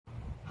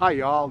Hi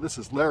y'all, this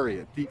is Larry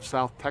at Deep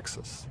South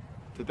Texas.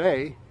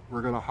 Today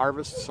we're going to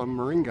harvest some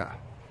moringa.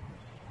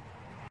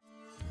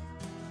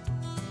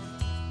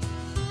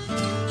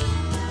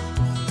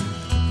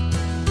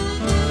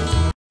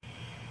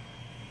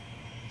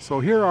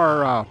 So here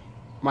are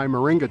my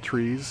moringa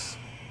trees.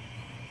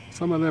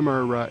 Some of them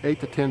are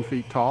 8 to 10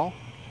 feet tall,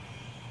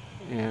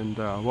 and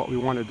what we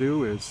want to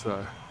do is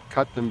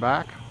cut them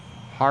back,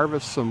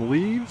 harvest some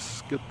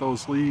leaves, get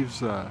those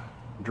leaves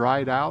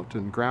dried out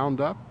and ground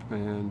up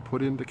and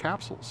put into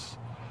capsules.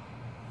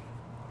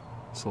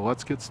 So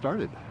let's get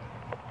started.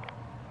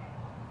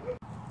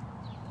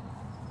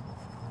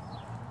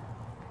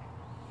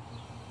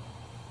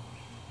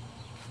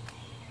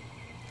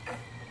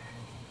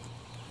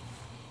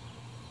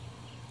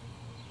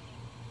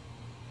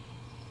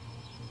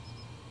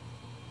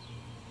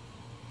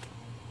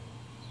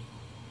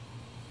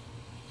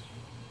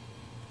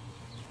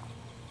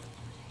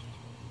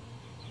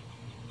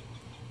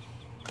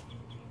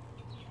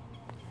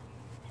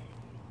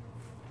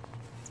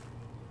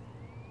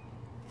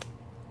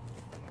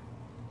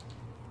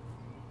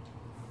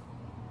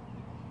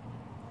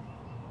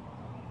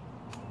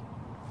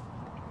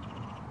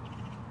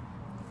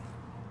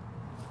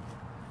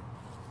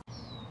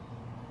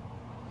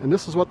 And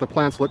this is what the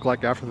plants look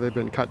like after they've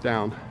been cut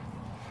down.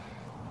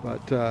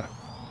 But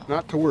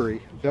not to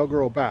worry, they'll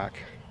grow back.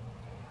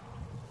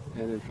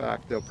 And in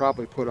fact, they'll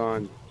probably put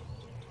on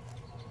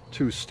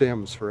 2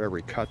 stems for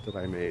every cut that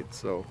I made.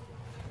 So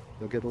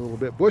they'll get a little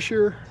bit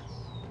bushier,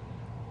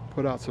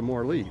 put out some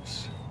more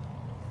leaves.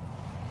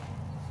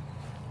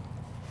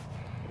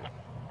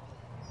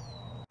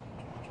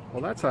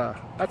 Well, that's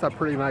a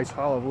pretty nice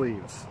haul of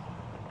leaves.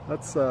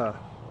 Let's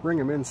bring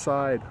them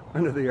inside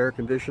under the air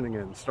conditioning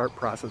and start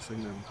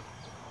processing them.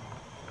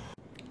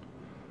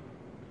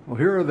 Well,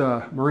 here are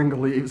the moringa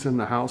leaves in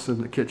the house in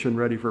the kitchen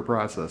ready for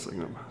processing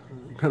them.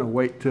 I'm going to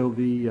wait till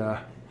the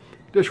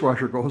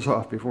dishwasher goes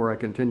off before I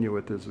continue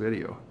with this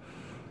video.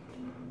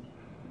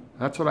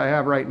 That's what I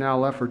have right now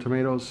left for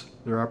tomatoes.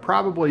 There are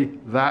probably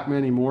that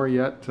many more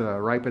yet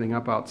ripening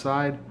up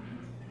outside,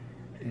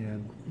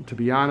 and to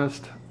be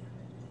honest,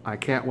 I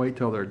can't wait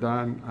till they're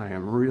done. I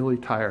am really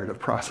tired of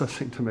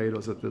processing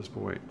tomatoes at this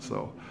point.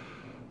 So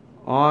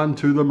on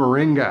to the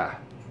moringa.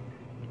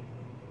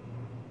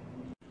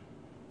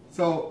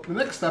 So the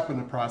next step in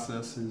the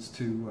process is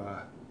to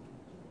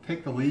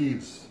take the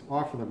leaves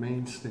off of the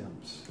main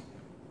stems.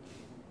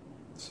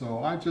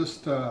 So I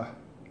just clip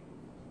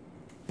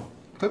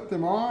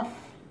them off.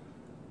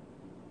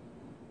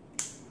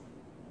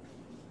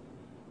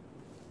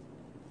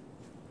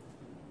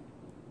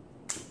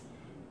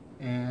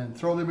 And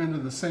throw them into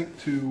the sink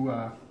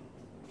to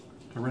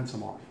rinse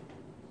them off.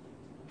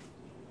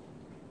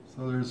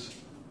 So there's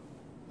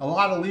a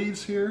lot of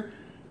leaves here.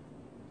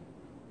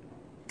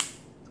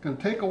 It's going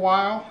to take a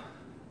while,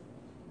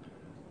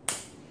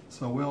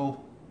 so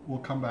we'll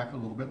come back a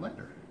little bit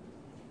later.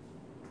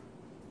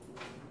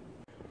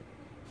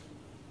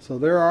 So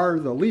there are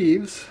the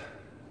leaves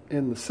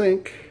in the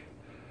sink,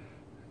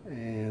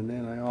 and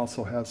then I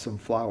also have some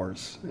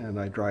flowers, and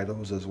I dry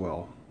those as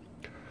well.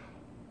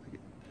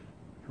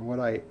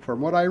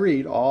 From what I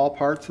read, all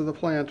parts of the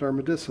plant are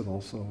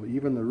medicinal, so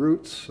even the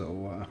roots.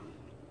 So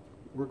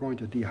we're going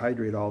to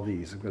dehydrate all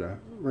these. I'm going to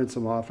rinse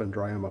them off and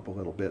dry them up a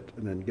little bit,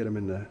 and then get them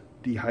in the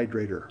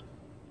dehydrator.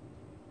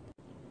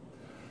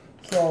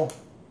 So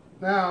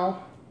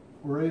now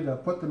we're ready to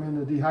put them in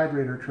the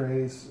dehydrator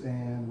trays,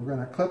 and we're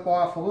going to clip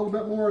off a little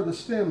bit more of the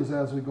stems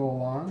as we go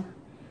along.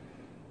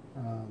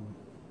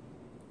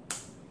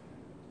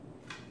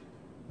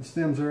 The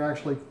stems are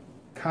actually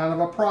kind of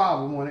a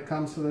problem when it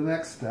comes to the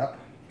next step.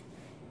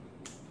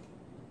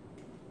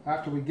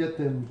 After we get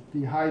them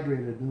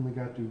dehydrated, then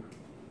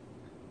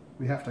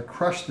we have to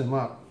crush them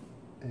up,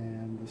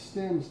 and the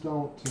stems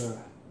don't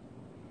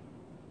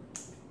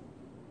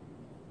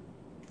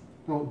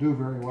do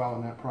very well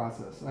in that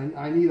process.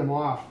 I need them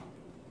off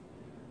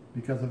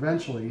because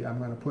eventually I'm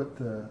going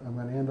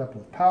to end up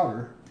with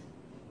powder,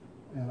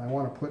 and I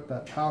want to put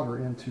that powder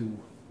into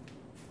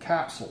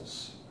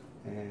capsules,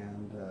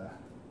 and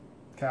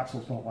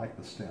capsules don't like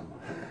the stem.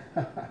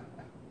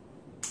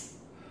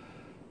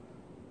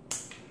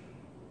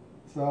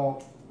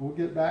 So we'll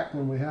get back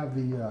when we have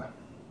the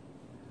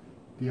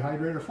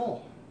dehydrator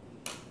full.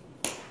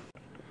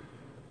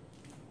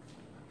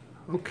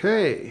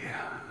 Okay,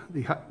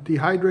 the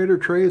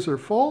dehydrator trays are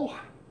full.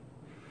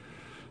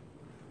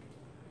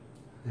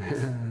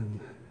 And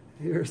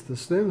here's the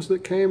stems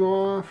that came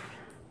off.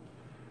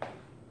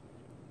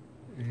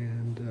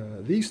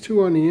 And these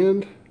 2 on the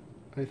end,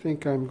 I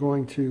think I'm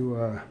going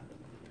to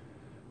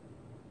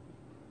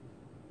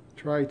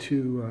try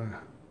to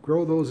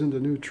grow those into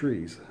new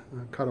trees.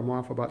 Cut them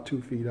off about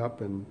 2 feet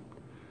up and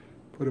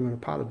put them in a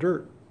pot of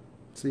dirt.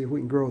 See if we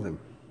can grow them.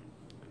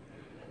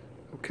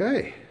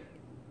 Okay,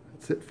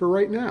 that's it for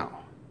right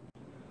now.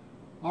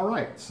 All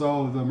right,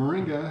 so the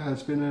moringa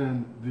has been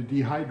in the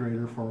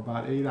dehydrator for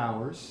about 8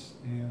 hours,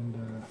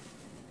 and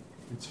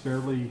it's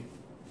fairly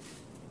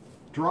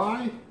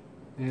dry,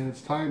 and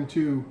it's time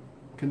to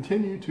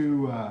continue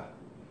to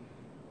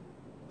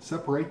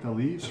separate the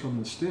leaves from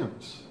the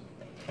stems.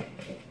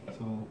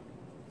 So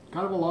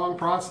kind of a long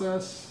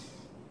process.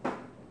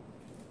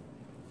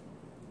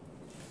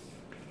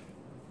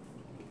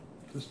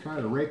 Just try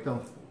to rake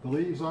the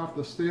leaves off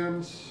the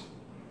stems.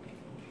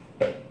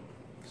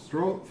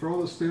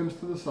 Throw the stems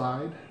to the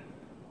side.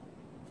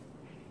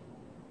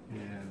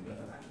 And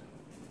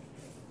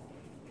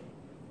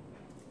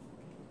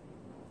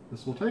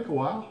this will take a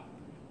while,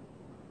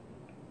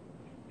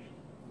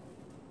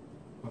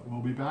 but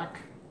we'll be back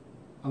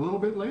a little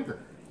bit later.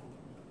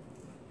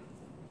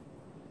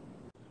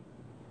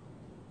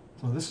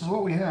 So this is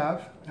what we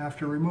have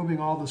after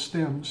removing all the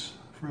stems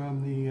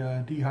from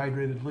the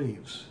dehydrated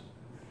leaves.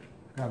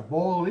 Got a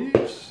bowl of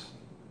leaves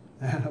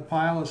and a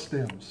pile of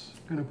stems.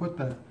 I'm going to put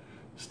the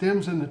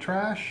stems in the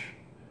trash,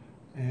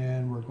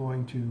 and we're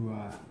going to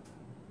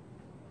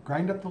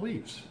grind up the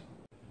leaves.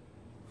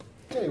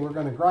 Okay, we're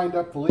going to grind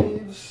up the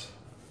leaves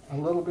a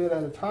little bit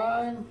at a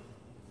time.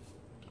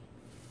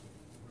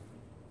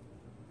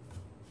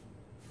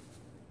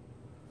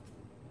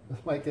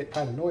 This might get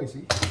kind of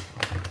noisy.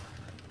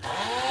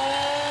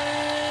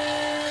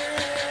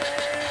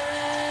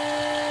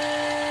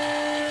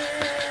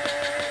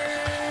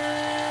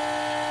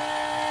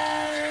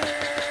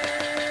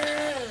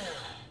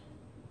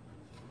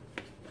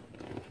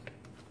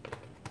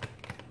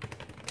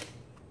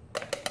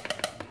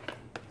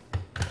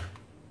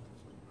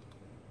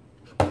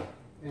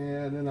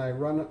 And then I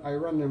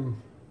run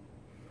them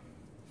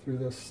through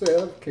this sieve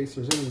in case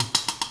there's any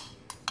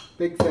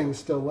big things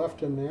still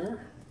left in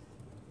there.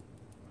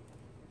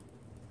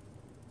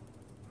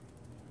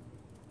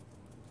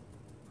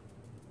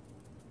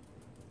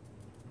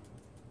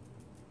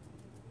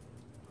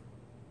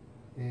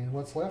 And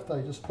what's left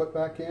I just put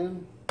back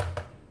in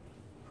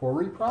for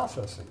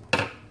reprocessing.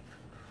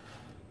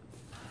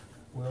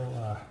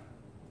 We'll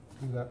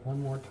do that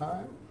one more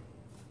time.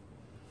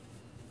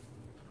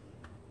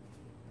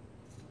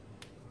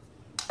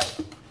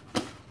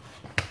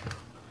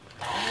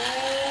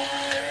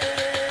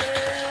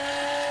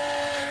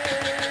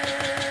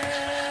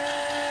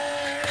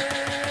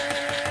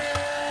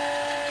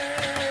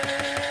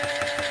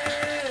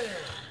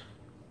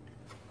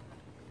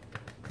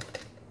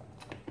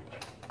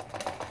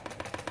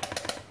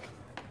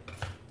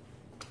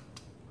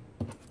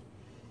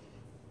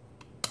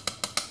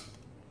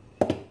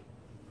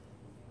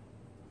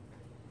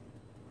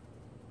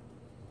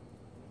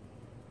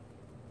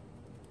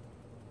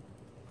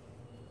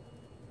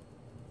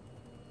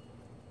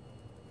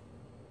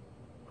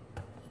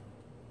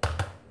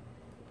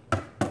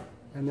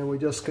 And then we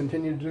just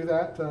continue to do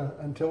that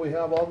until we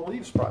have all the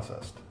leaves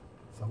processed.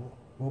 So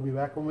we'll be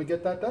back when we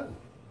get that done.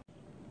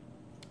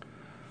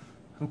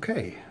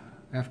 Okay,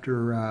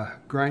 after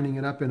grinding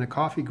it up in a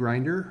coffee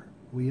grinder,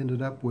 we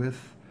ended up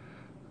with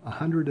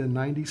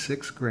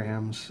 196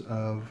 grams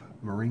of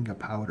moringa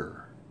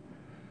powder.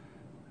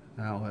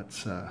 Now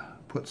let's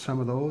put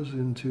some of those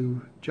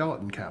into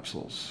gelatin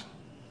capsules.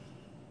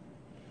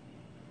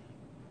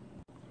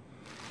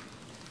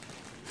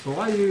 So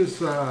I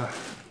use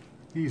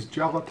these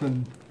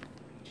gelatin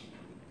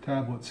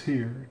tablets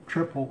here,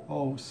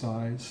 000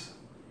 size,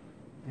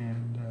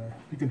 and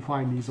you can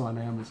find these on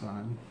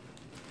Amazon.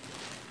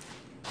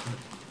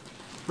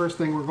 First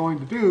thing we're going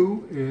to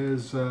do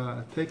is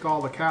take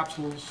all the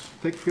capsules,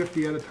 take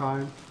 50 at a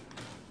time,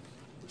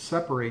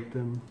 separate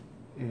them,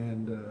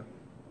 and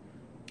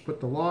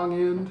put the long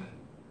end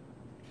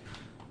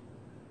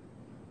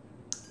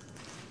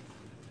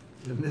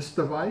in this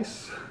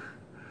device,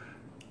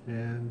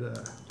 and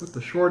put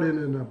the short end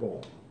in a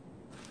bowl.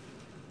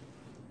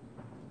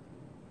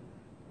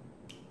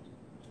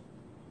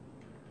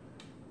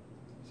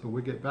 So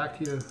we'll get back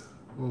to you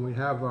when we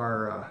have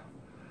our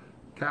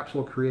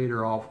capsule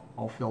creator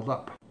all filled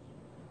up.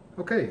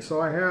 Okay,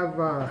 so I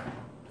have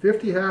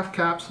 50 half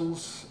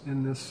capsules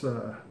in this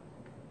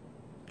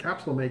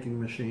capsule making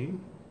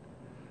machine,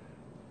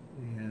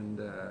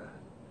 and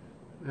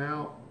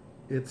now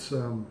it's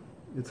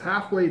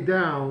halfway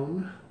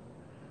down,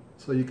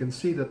 so you can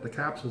see that the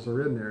capsules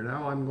are in there.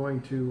 Now I'm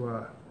going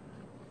to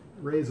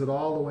raise it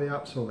all the way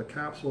up so the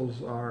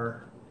capsules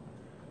are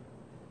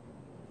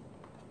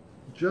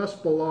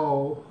just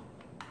below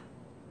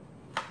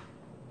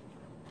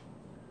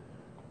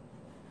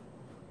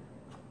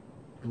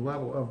the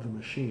level of the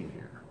machine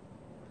here.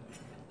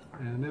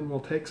 And then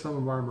we'll take some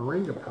of our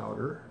moringa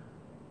powder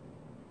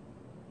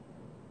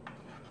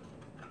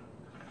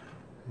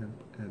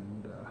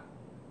and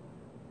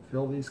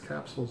fill these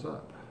capsules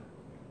up.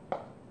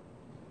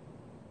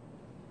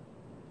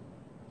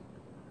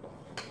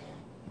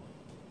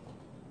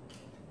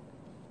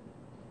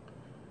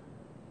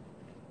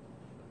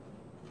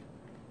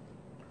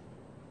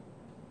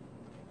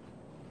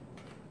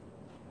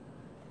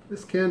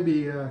 This can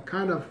be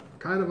kind of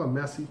a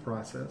messy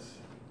process.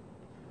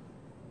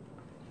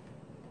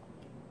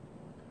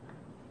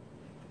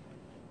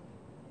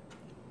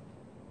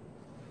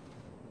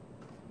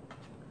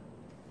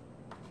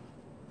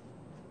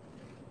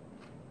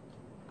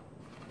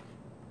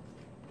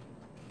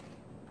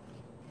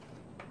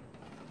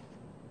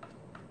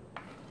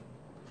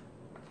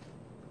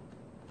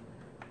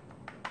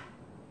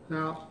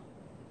 Now,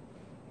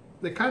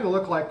 they kind of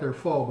look like they're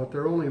full, but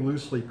they're only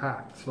loosely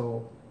packed.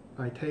 So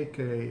I take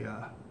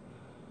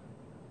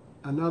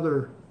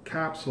another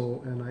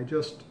capsule and I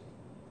just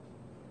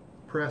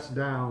press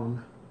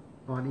down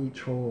on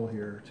each hole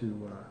here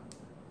to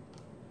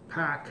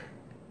pack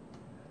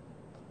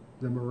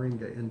the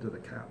moringa into the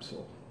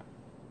capsule.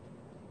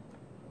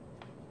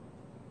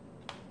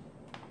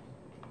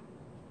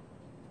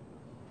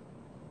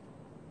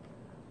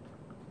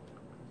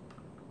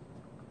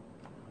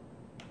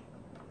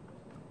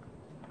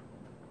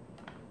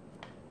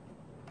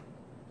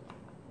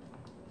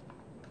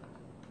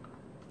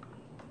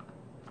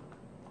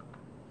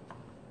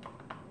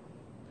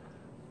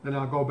 Then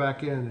I'll go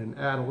back in and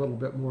add a little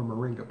bit more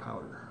moringa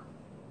powder.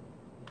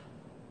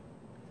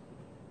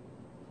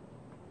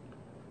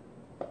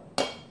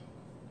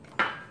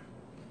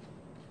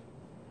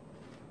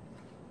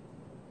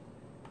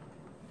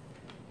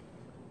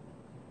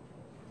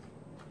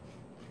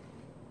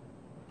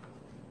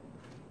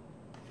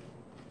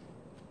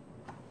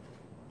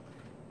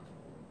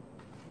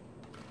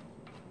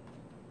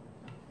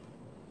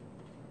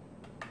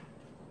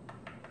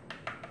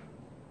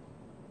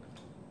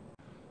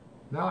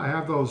 Now I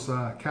have those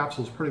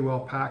capsules pretty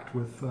well packed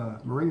with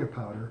moringa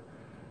powder,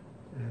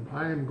 and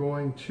I am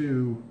going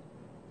to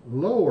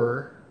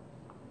lower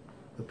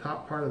the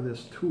top part of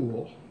this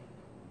tool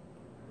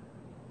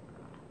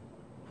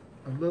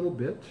a little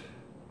bit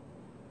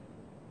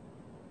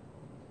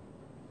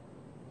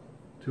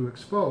to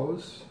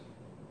expose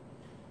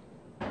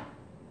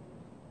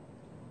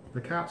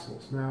the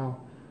capsules. Now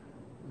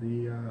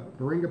the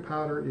moringa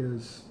powder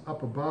is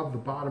up above the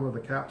bottom of the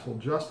capsule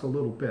just a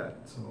little bit,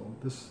 so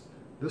this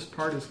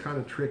part is kind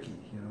of tricky.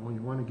 You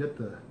want to get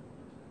the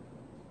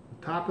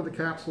top of the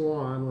capsule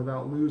on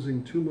without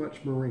losing too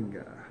much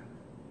moringa.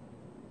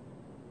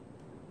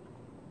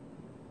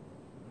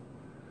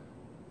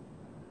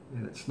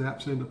 And it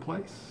snaps into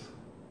place.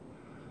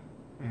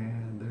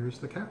 And there's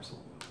the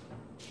capsule.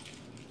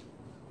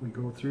 We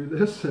go through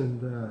this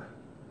and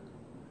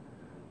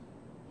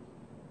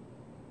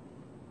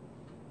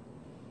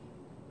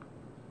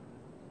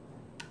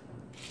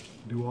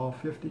do all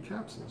 50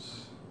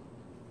 capsules.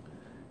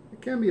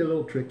 It can be a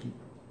little tricky.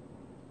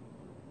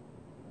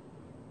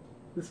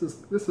 This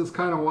is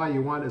kind of why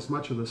you want as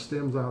much of the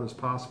stems out as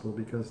possible,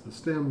 because the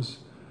stems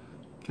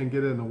can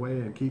get in the way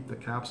and keep the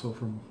capsule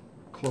from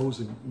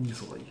closing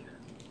easily.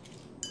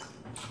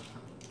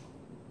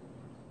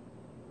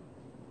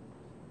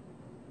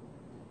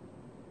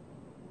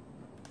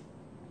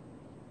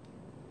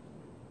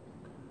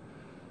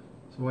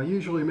 So I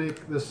usually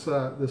make this,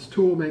 this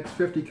tool makes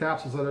 50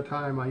 capsules at a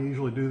time. I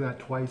usually do that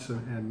twice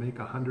and make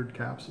 100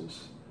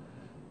 capsules.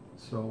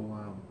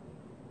 So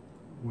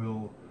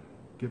we'll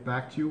get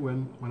back to you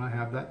when I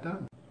have that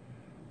done.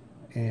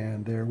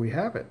 And there we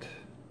have it.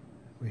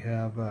 We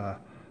have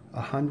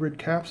 100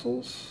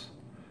 capsules,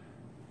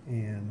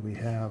 and we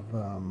have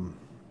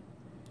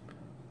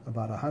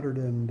about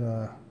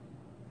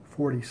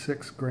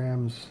 146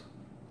 grams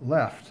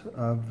left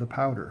of the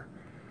powder.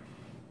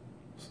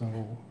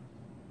 So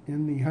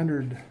in the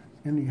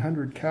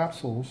 100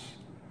 capsules,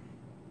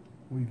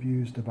 we've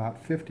used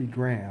about 50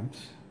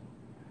 grams.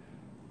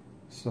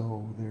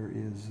 So there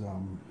is,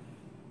 and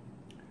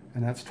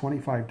that's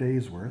 25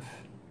 days worth.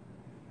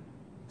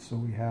 So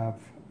we have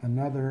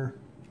another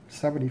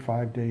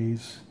 75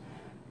 days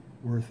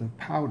worth of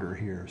powder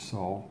here.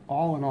 So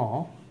all in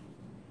all,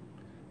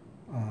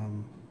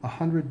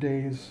 100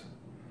 days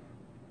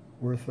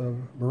worth of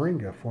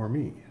moringa for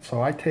me.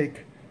 So I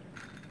take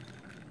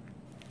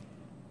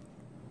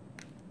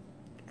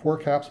 4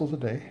 capsules a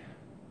day.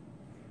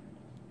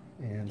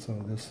 And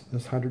so this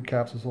 100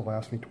 capsules will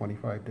last me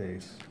 25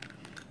 days.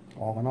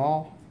 All in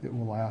all, it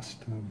will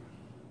last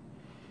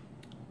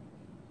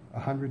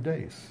 100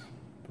 days,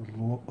 a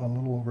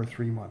little over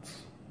 3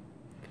 months.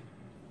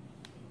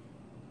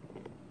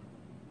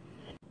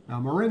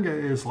 Now moringa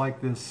is like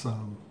this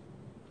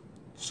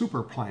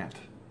super plant.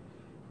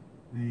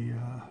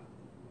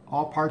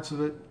 All parts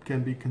of it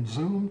can be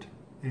consumed,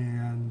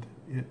 and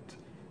it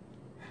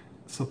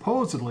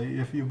supposedly,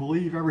 if you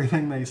believe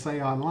everything they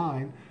say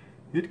online,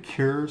 it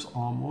cures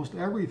almost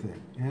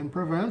everything and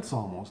prevents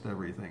almost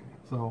everything.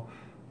 So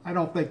I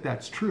don't think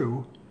that's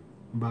true,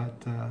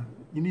 but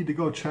you need to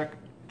go check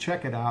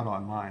it out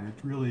online. It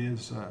really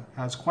is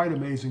has quite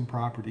amazing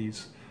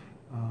properties,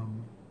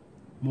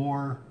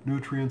 more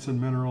nutrients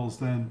and minerals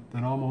than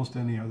almost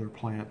any other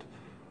plant.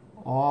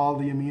 All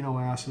the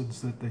amino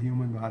acids that the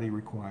human body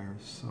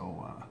requires.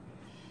 So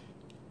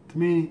to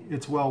me,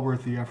 it's well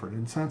worth the effort.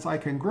 And since I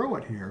can grow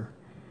it here,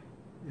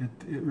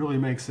 it really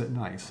makes it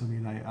nice. I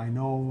mean, I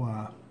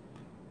know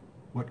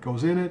what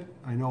goes in it.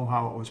 I know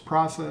how it was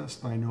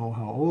processed. I know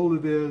how old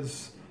it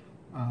is.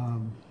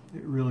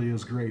 It really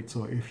is great.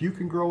 So if you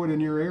can grow it in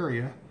your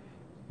area,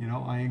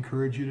 I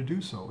encourage you to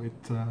do so.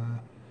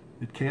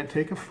 It can't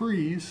take a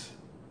freeze,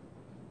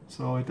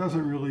 so it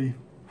doesn't really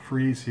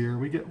freeze here.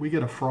 We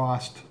get a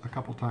frost a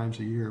couple times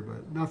a year,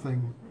 but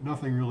nothing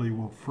really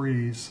will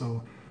freeze.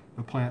 So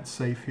the plant's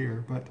safe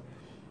here. But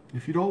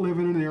If you don't live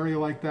in an area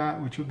like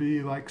that, which would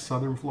be like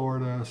southern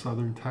Florida,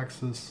 southern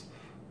Texas,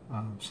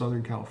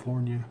 southern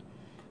California,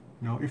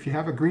 you know, if you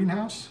have a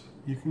greenhouse,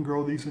 you can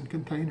grow these in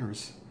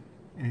containers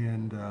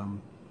and,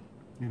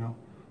 you know,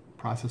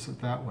 process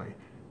it that way.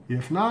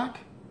 If not,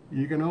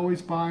 you can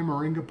always buy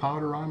moringa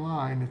powder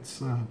online.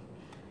 It's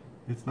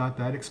not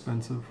that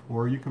expensive,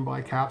 or you can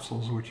buy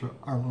capsules, which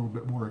are a little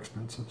bit more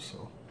expensive.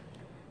 So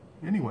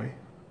anyway,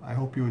 I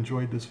hope you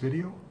enjoyed this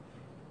video.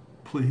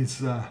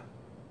 Please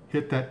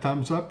hit that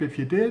thumbs up if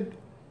you did.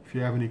 If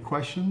you have any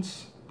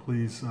questions,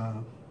 please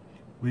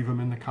leave them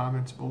in the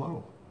comments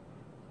below.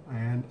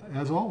 And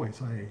as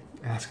always, I'm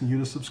asking you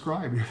to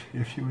subscribe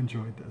if you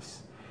enjoyed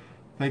this.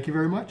 Thank you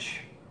very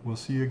much. We'll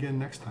see you again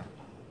next time.